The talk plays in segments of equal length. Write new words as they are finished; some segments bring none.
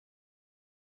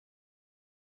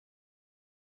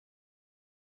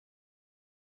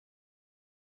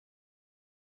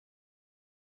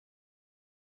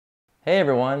Hey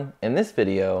everyone, in this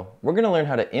video, we're going to learn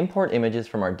how to import images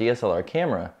from our DSLR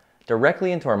camera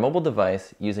directly into our mobile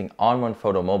device using ON1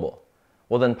 Photo Mobile.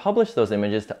 We'll then publish those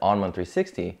images to ON1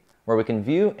 360, where we can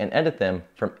view and edit them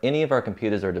from any of our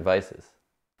computers or devices.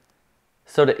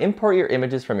 So to import your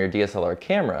images from your DSLR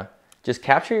camera, just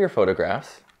capture your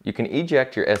photographs, you can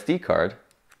eject your SD card,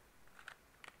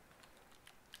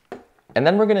 and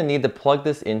then we're going to need to plug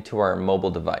this into our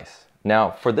mobile device. Now,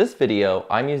 for this video,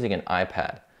 I'm using an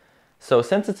iPad. So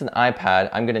since it's an iPad,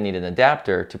 I'm going to need an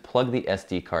adapter to plug the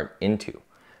SD card into.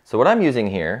 So what I'm using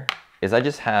here is I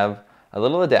just have a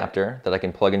little adapter that I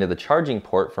can plug into the charging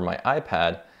port for my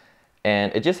iPad,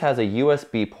 and it just has a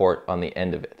USB port on the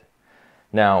end of it.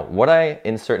 Now, what I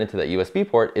insert into that USB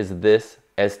port is this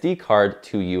SD card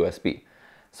to USB.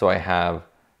 So I have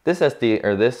this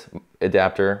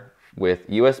adapter with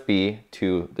USB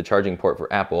to the charging port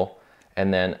for Apple,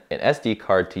 and then an SD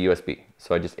card to USB.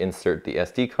 So I just insert the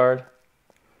SD card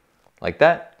like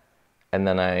that, and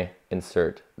then I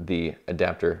insert the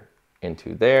adapter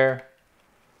into there,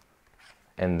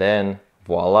 and then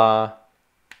voila,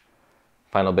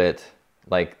 final bit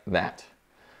like that.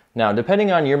 Now,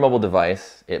 depending on your mobile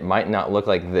device, it might not look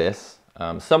like this.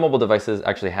 Some mobile devices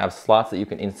actually have slots that you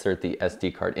can insert the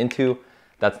SD card into.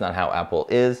 That's not how Apple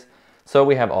is. So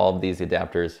we have all of these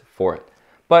adapters for it,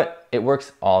 but it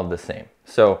works all the same.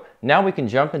 So now we can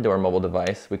jump into our mobile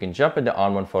device, we can jump into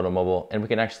ON1 Photo Mobile, and we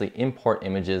can actually import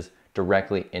images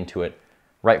directly into it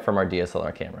right from our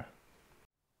DSLR camera.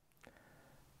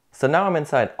 So now I'm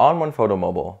inside ON1 Photo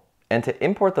Mobile, and to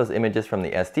import those images from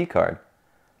the SD card,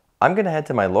 I'm going to head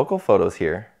to my local photos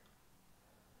here.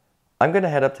 I'm going to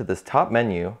head up to this top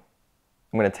menu,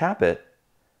 I'm going to tap it,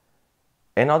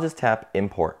 and I'll just tap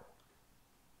Import.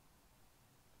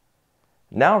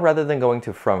 Now, rather than going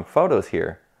to From Photos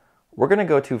here, we're going to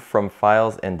go to From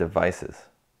Files and Devices.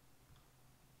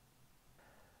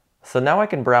 So now I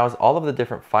can browse all of the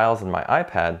different files in my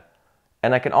iPad,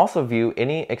 and I can also view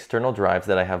any external drives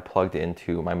that I have plugged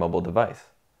into my mobile device.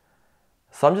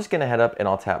 So I'm just going to head up and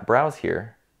I'll tap Browse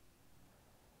here,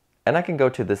 and I can go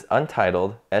to this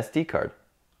untitled SD card.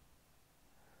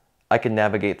 I can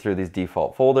navigate through these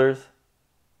default folders,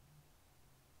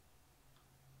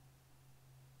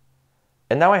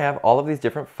 and now I have all of these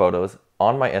different photos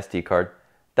on my SD card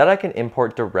that I can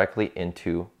import directly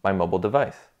into my mobile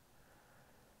device.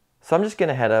 So I'm just going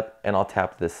to head up and I'll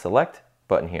tap this Select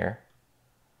button here,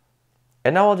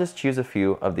 and now I'll just choose a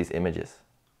few of these images.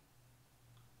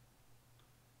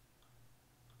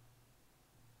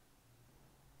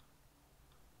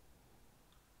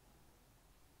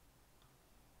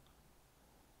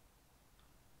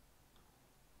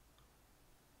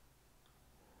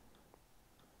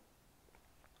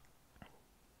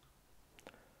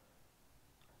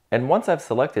 And once I've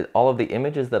selected all of the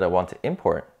images that I want to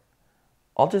import,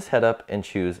 I'll just head up and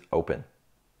choose Open.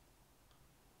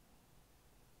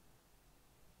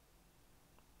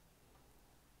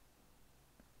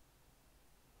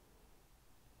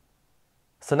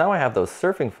 So now I have those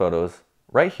surfing photos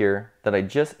right here that I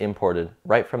just imported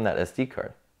right from that SD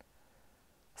card.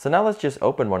 So now let's just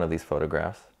open one of these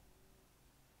photographs.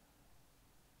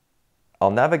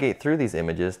 I'll navigate through these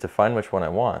images to find which one I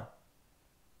want.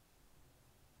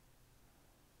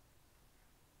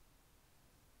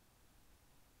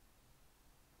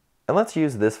 And let's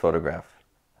use this photograph.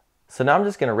 So now I'm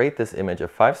just going to rate this image a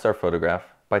 5-star photograph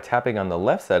by tapping on the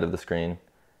left side of the screen,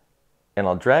 and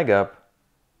I'll drag up,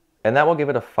 and that will give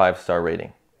it a 5-star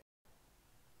rating.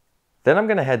 Then I'm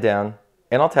going to head down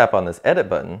and I'll tap on this Edit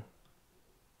button,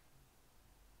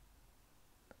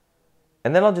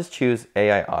 and then I'll just choose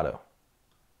AI Auto.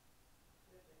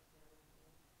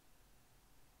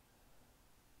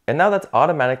 And now that's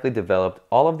automatically developed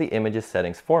all of the images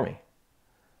settings for me.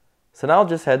 So now I'll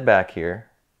just head back here.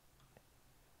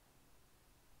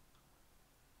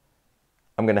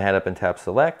 I'm going to head up and tap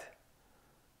Select.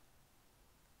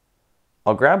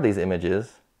 I'll grab these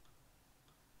images.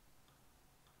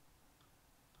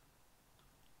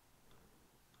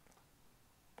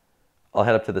 I'll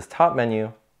head up to this top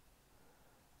menu.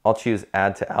 I'll choose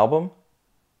Add to Album.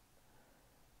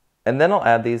 And then I'll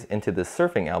add these into this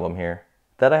surfing album here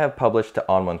that I have published to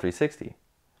ON1 360.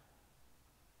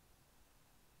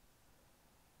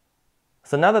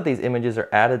 So now that these images are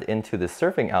added into this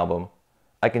surfing album,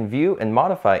 I can view and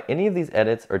modify any of these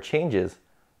edits or changes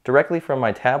directly from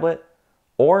my tablet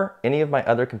or any of my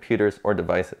other computers or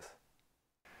devices.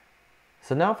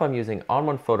 So now if I'm using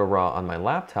ON1 Photo RAW on my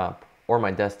laptop or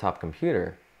my desktop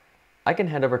computer, I can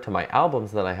head over to my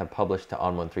albums that I have published to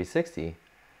ON1 360.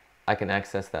 I can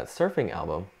access that surfing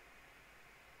album,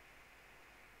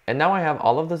 And now I have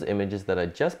all of those images that I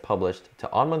just published to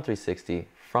ON1 360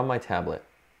 from my tablet.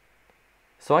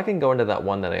 So I can go into that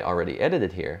one that I already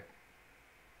edited here.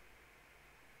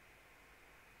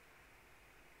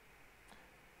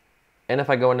 And if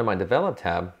I go into my Develop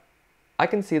tab, I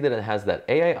can see that it has that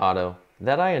AI Auto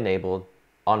that I enabled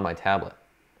on my tablet.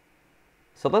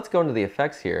 So let's go into the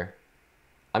effects here.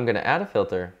 I'm going to add a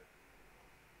filter,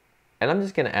 and I'm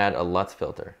just going to add a LUTs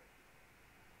filter.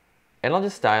 And I'll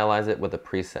just stylize it with a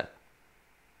preset.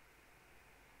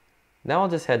 Now I'll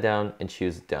just head down and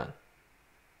choose Done.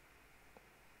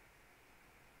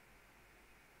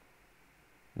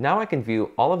 Now I can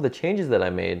view all of the changes that I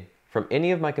made from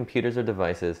any of my computers or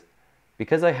devices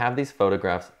because I have these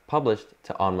photographs published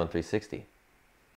to ON1 360.